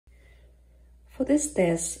For this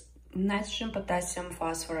test, nitrogen, potassium,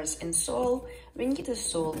 phosphorus, and soil, we need a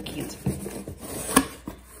soil kit.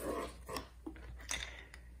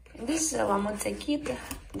 In this LaMotte kit,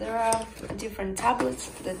 there are different tablets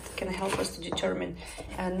that can help us to determine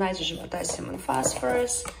nitrogen, potassium, and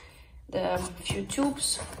phosphorus. There are a few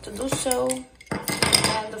tubes to do so,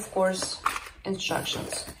 and of course,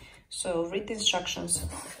 instructions. So read the instructions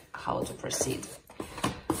how to proceed.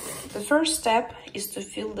 The first step is to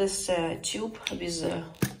fill this tube with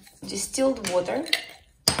distilled water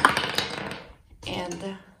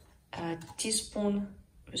and a teaspoon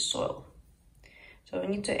with soil. So we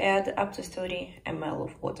need to add up to 30 ml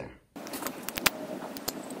of water.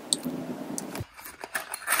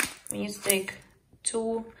 We need to take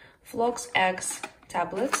 2 Flox X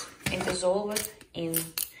tablets and dissolve it in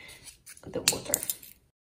the water.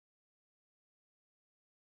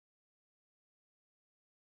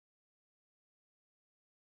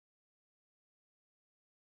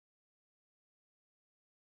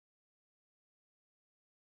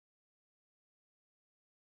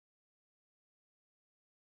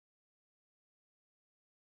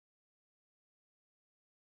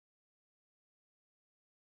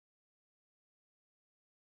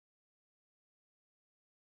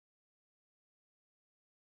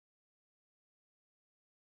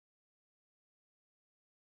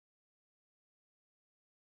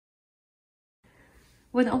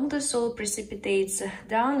 When all the soil precipitates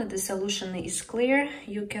down and the solution is clear,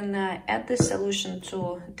 you can add the solution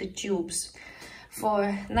to the tubes.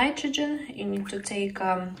 For nitrogen, you need to take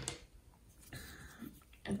 10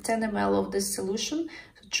 ml of this solution.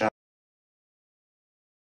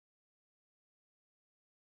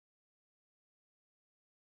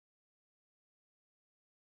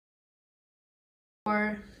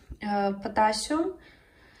 For potassium,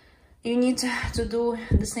 you need to do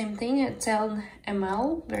the same thing at 10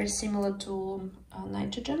 ml, very similar to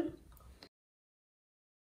nitrogen.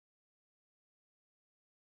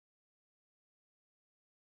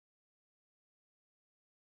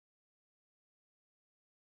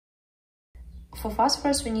 For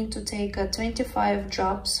phosphorus, we need to take 25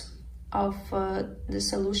 drops of the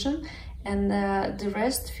solution, and the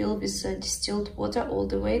rest fill with distilled water all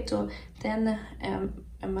the way to 10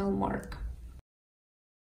 ml mark.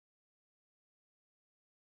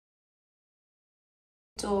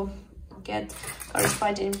 To get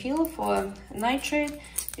corresponding fill for nitrate,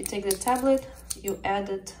 you take the tablet, you add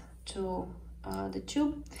it to the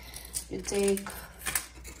tube, you take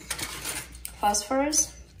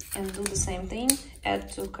phosphorus and do the same thing,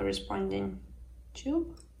 add to corresponding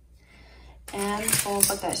tube. And for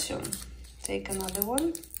potassium, take another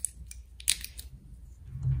one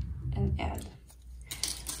and add.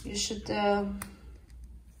 You should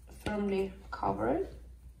firmly cover it.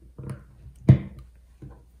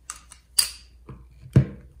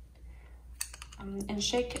 And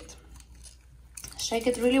shake it. Shake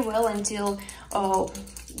it really well until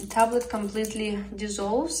the tablet completely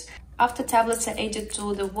dissolves. After tablets are added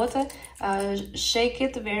to the water, shake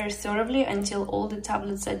it very thoroughly until all the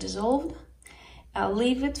tablets are dissolved.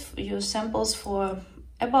 Leave it, your samples, for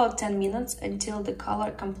about 10 minutes until the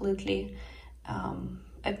color completely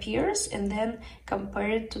appears, and then compare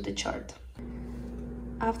it to the chart.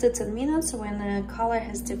 After 10 minutes, when the color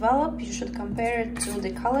has developed, you should compare it to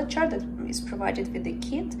the color chart that is provided with the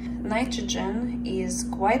kit. Nitrogen is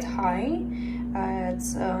quite high,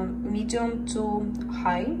 it's medium to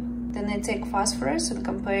high. Then I take phosphorus and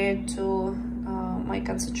compare it to my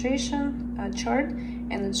concentration chart,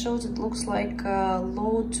 and it shows it looks like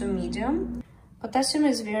low to medium. Potassium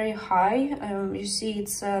is very high. You see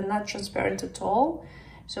it's not transparent at all.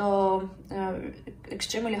 So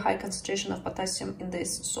extremely high concentration of potassium in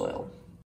this soil.